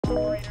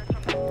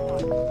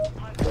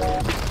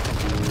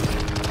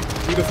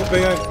Wie de fuck ben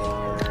jij?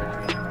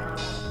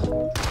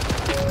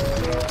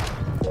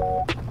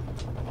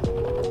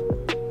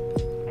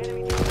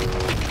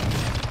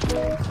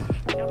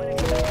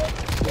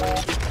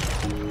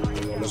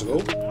 Let's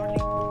go.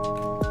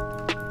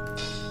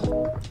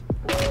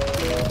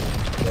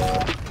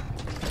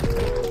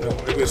 Ja,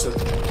 ik wist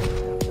het.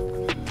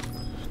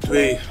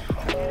 2.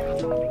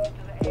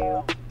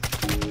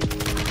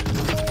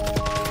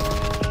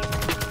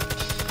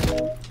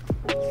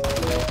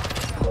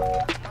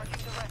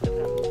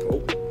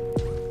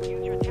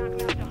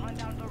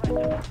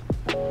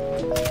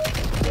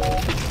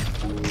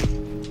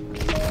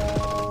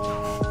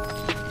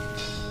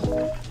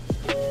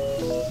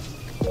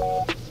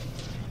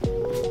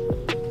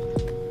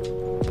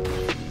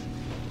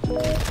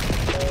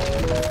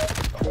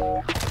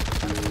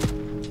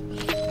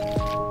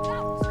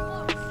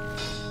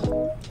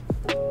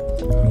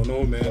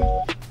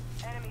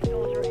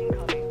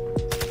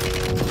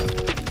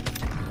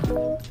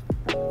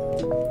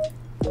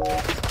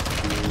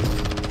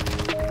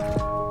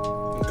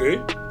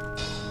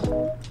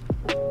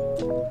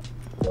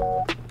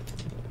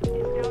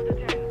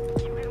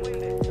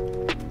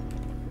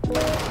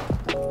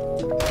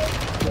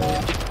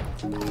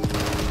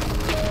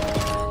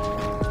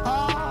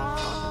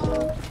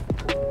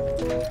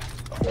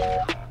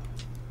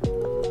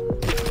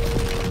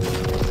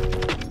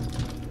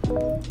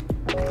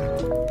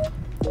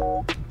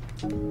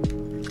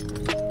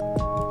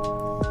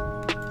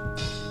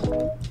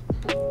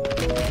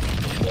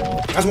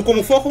 Hij is me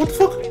komen volgen, what the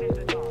fuck?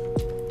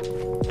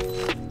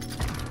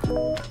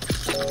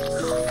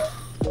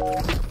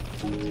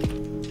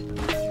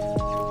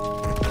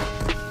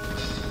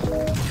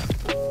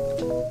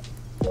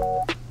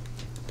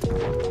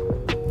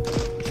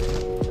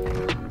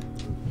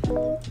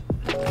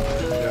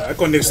 Ja, ik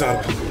kon niks aan.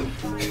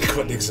 Ik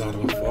kon niks aan,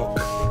 fuck.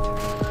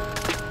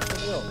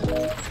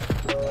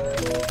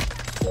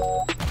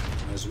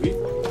 Dat is wie?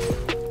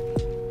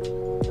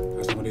 Hij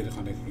is naar beneden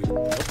gaan, denk ik.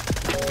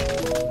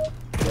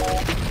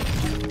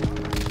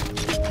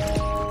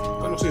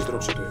 Nog steeds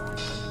erop zitten.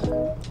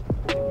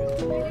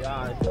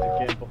 Ja, het is een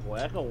camper gewoon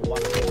echt een wat.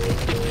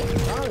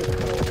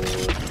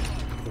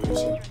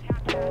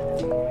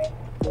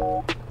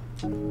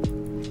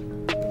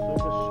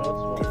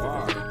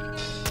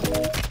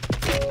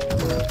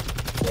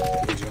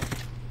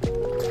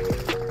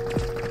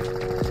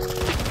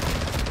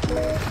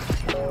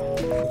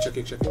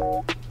 Ik check.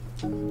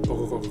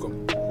 Kom.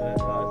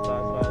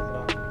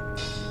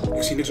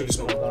 Ik zie niks op die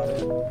snow.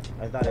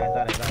 Hij is daar.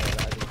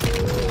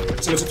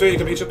 Het zijn met z'n tweeën, ik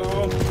heb eentje.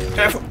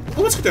 Ga even. Oh,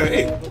 wat schiet hij?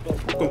 Hey.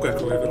 Kom, kijk.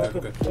 Je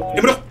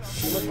moet nog.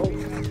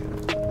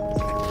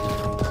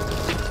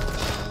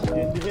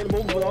 Die hele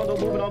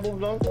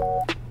bovenaan.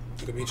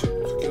 Ik heb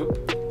eentje gekillt.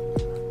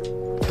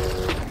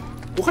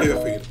 Hoe ga je weg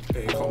van hier?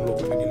 Hey, ik ga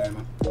omlopen met die lijn,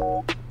 man.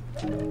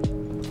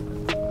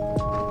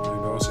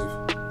 Ik ben wel safe.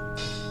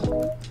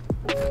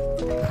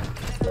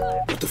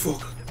 What the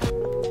fuck?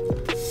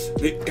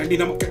 Nee, kijk die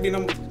naar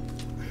me.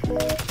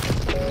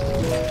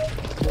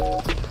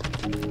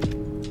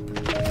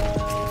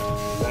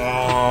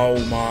 Wauw,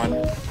 man.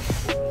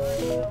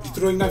 Die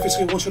throwing knife is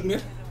geen one-shot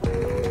meer?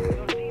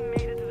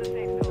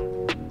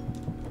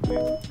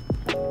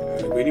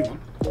 Ik weet niet, man.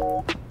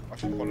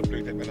 Als je gewoon een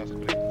plate hebt, ben dat een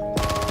plate.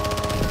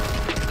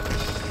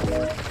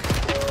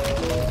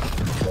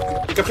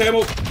 Ik heb geen ammo.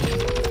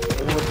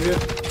 Wat weer?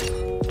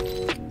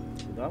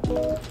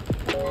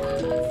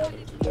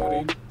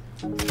 Daarin.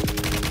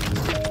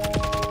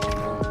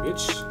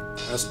 Bitch.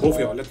 Hij is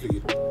boven jou, letterlijk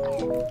hier.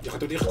 Je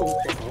gaat er dichtkomen.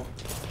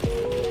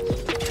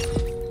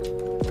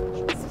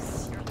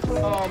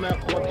 Oh mijn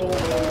god,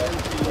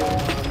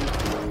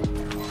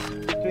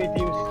 twee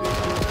teams.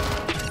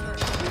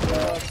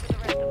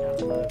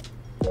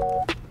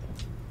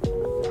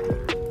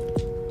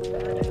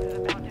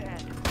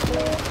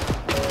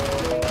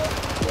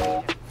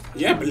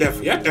 Jij hebt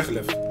lef, jij hebt echt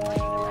lef.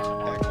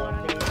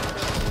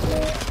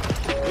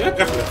 Jij hebt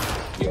echt lef.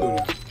 Niet doen.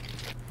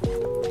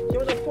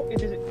 What the fuck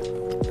is this?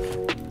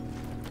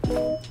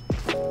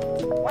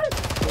 What?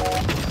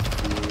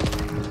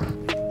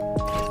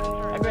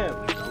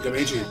 Ik heb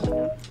eentje hier.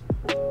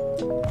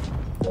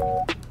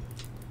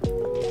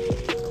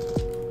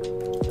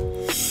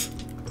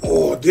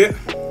 Oh, dit.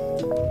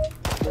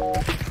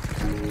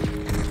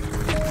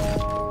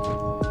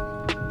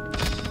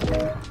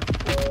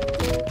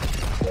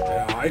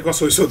 Ja, ik was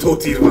sowieso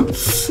dood hier, man.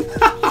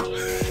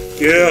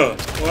 Kill,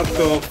 what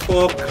the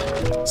fuck.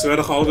 Ze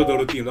werden gehouden door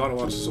het team, daarom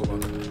waren ze zo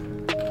bang.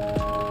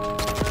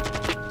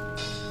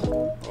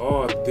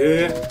 Oh,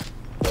 dit.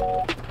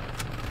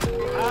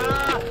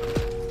 Ah,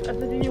 dat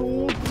is in je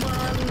hoek, man.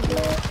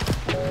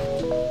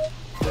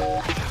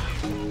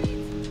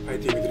 Hij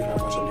team met 3 gaan,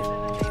 alsjeblieft.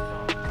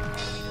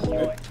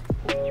 Oké.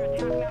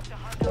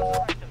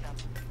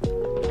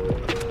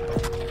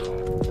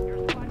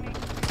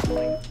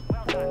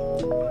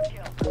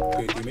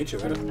 Oké, teammate,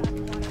 verder.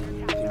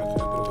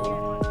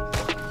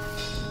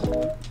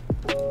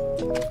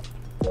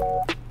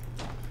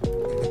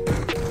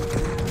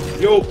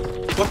 Yo,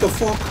 what the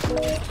fuck?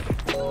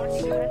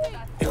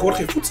 Ik hoor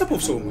geen voetstap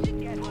of zo, man.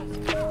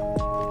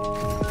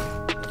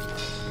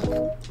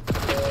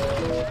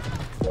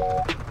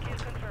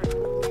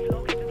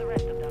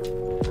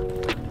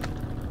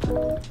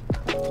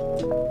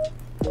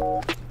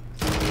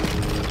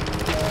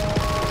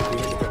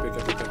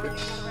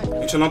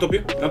 Eentje land op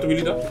je. Land op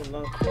jullie daar.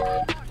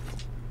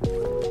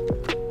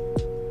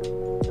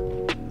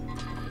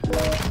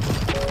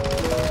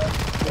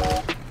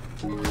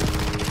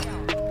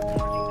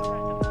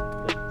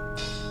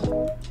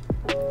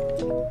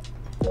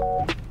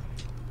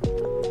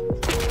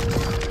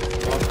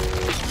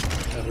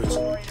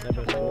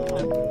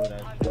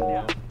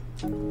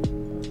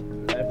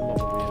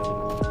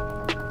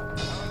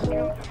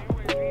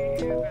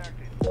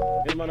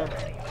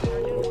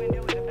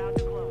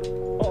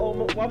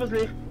 Wapens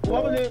leeg.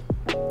 Wapens leeg.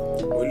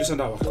 Oh, jullie zijn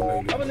daar. Wacht, kom naar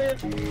jullie. Wapens leeg. Ik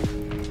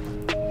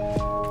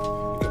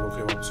heb ook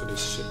geen wapens voor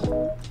deze shit.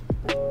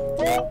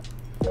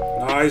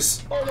 Nice.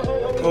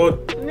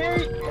 Goed.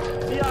 Nee.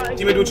 Ja, ik...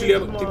 Teammate doet jullie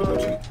hebben. Teammate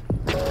doet jullie.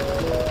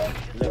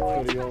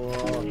 Lekker, jongen.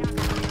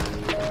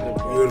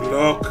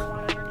 Heerlijk.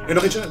 En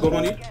nog eentje. Go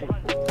man hier.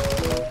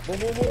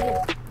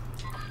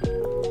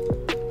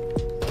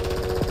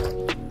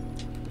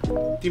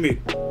 Teammate.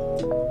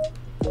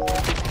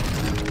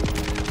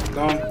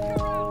 Down.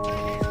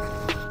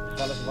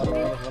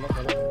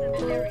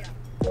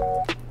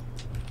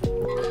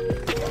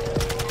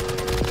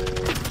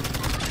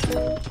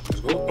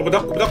 Op het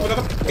dak, op het dak, op het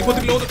dak. Ik word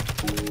reloaden.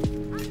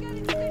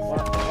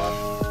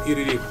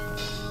 Hier.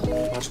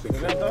 Hartstikke.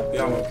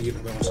 Ja man, hier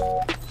bij ons.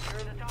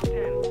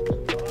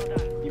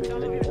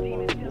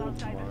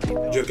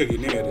 Jerk, kijk hier,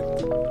 neem jij dit.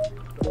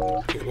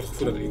 Ik heb het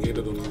gevoel dat ik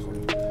eerder dood ga gaan.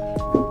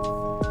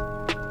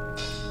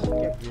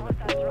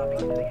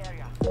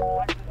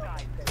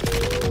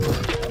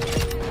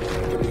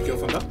 Ik heb die kill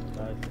van dat.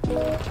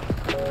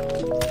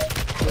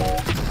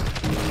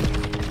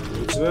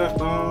 Goed weg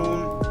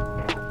dan.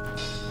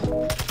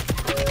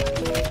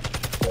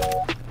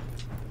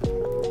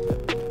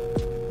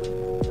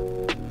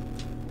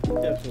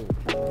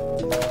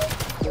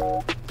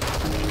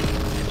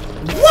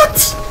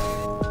 What?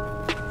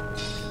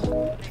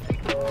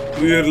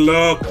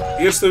 Heerlijk.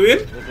 Eerste win?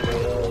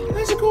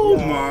 Let's go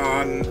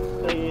man.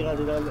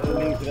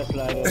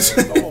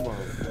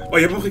 Oh, je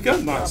hebt hem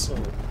gekend, Maas? Dat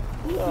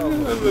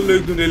is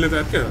leuk doen de hele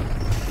tijd, hè?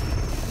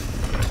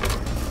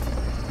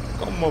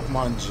 Kom op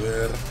man,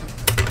 Jer.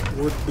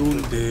 We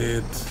doen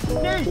dit.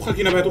 Nee. Hoe ga ik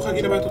hier naar buiten?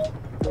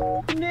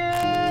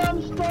 Nee,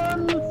 I'm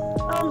stunned.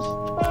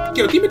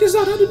 Oké, teammate is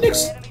daar, hij doet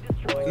niks.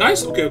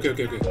 Nice? Oké.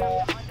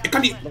 Ik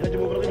kan niet.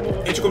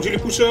 Eentje komt jullie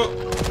pushen.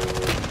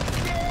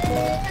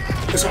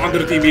 Er is een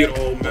andere team hier.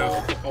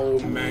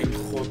 Oh mijn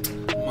god,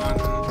 man.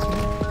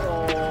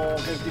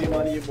 Kijk die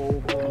man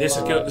hierboven.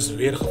 Deze kill is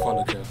weer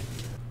gevallen, kill.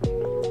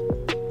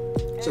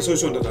 Ze zijn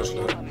sowieso in dat huis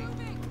klaar.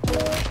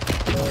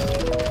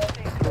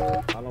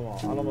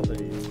 Allemaal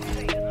erin.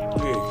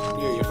 Nee,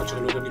 je gaat je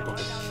geloof niet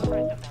pakken.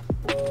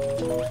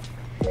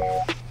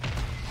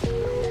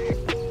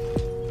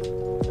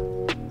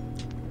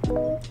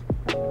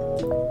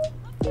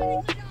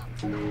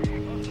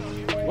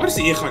 Waar is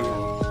die ingang,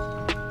 jongen?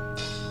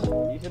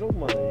 Die is er ook,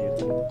 man.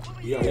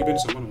 Ja, hier binnen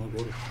zijn mannen, man.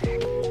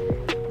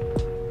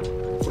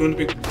 Groene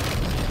pik.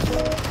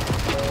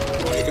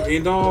 Oh, ik heb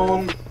 1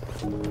 down.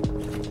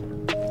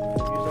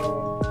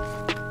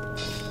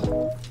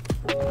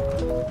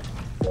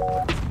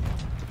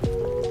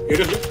 Hier,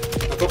 dus.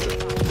 Ga toch.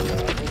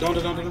 Down.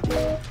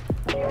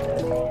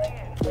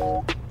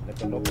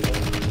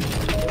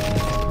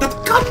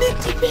 Dat kan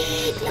niet,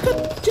 teammate! Lekker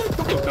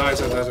jump!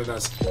 Nice.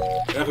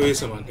 Ja,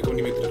 geweest, man. Ik kom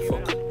niet meer terug,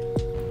 fuck.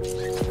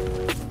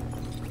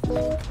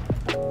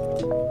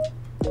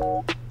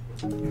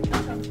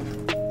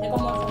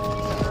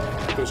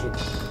 Oké, is goed.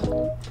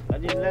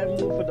 Had je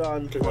left move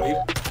gedaan? Kijk maar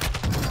hier.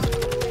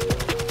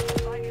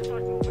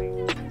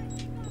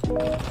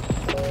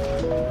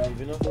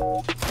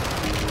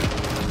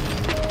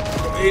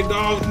 Hey,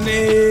 down,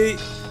 nee!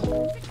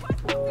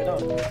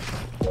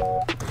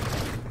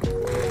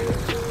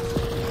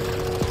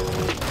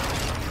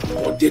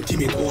 Oh, dit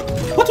teammate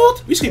hoort.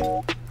 Wat? Wie schiet?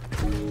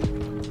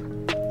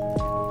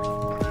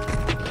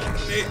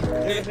 Nee.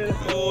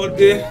 Oh,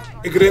 dit.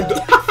 Ik ren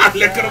door.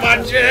 Lekker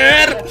man,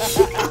 Jer!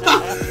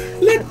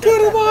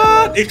 Lekker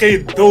man! Ik ga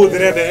je dood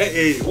redden, hè?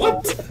 Hey,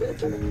 wat?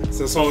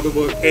 Ze zouden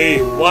me.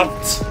 Hey,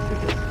 wat?